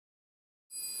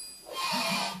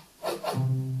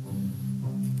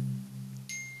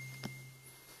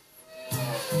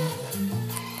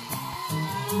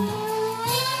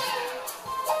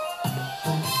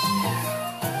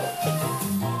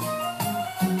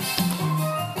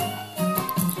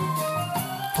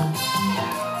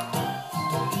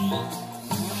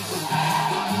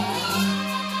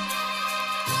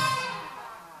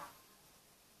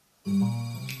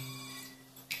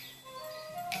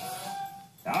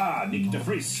Nick de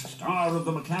Vries, star of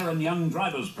the Mclaren Young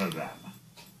Drivers Program.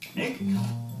 Nick?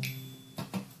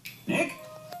 Nick?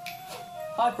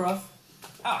 Hi, Prof.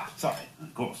 Ah, sorry,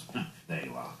 of course. There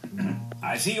you are.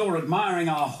 I see you're admiring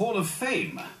our Hall of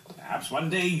Fame. Perhaps one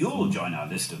day you'll join our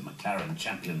list of Mclaren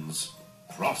champions.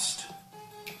 Prost,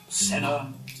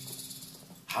 Senna,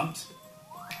 Hunt.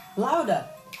 Louder.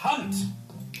 Hunt!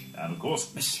 And of course,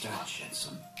 Mr.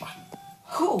 Jenson Button.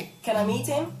 Cool. Can I meet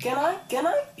him? Can I?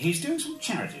 He's doing some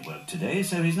charity work today,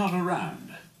 so he's not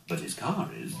around. But his car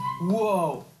is.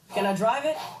 Whoa. Can I drive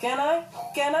it? Can I?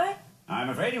 I'm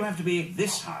afraid you have to be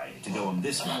this high to go on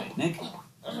this ride, Nick.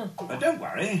 But don't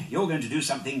worry, you're going to do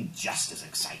something just as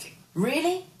exciting.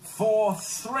 Really? 4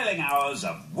 thrilling hours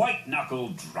of white-knuckle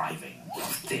driving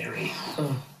theory.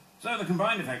 So the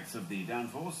combined effects of the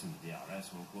downforce and the DRS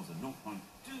will cause a 0.2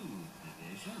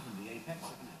 deviation from the apex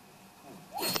of an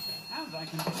average. And I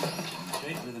can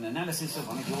demonstrate with an analysis of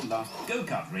one of your last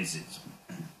go-kart races.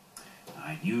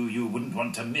 I knew you wouldn't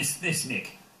want to miss this,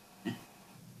 Nick.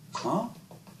 Huh?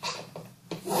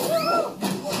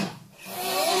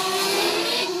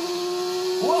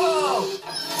 Whoa!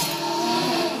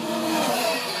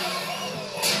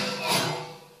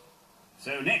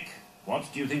 So, Nick,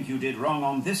 what do you think you did wrong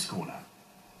on this corner?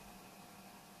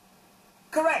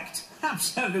 Correct!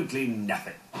 Absolutely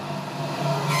nothing.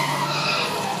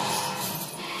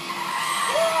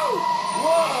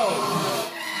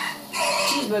 Whoa!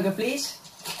 Cheeseburger, please.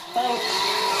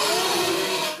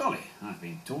 Thanks. Golly, I've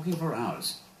been talking for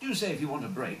hours. Do say if you want a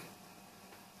break.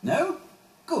 No?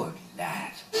 Good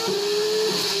lad.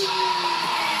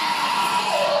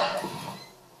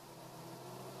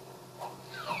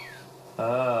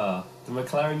 Ah, the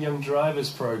Mclaren Young Drivers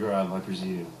Program, I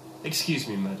presume. Excuse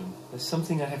me, madam. There's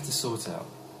something I have to sort out.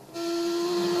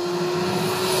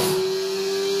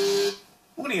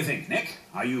 What do you think, Nick?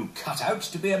 Are you cut out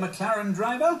to be a McLaren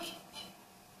driver?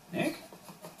 Nick?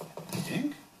 You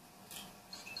think?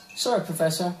 Sorry,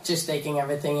 Professor. Just taking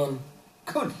everything in.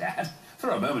 Good lad.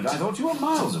 For a moment I thought you were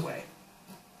miles away.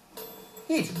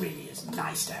 It really is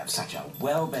nice to have such a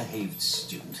well-behaved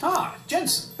student. Ah,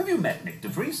 Jenson, have you met Nick de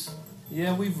Vries?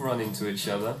 Yeah, we've run into each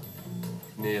other.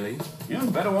 Nearly.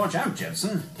 You'd better watch out,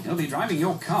 Jenson. He'll be driving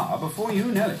your car before you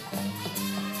know it.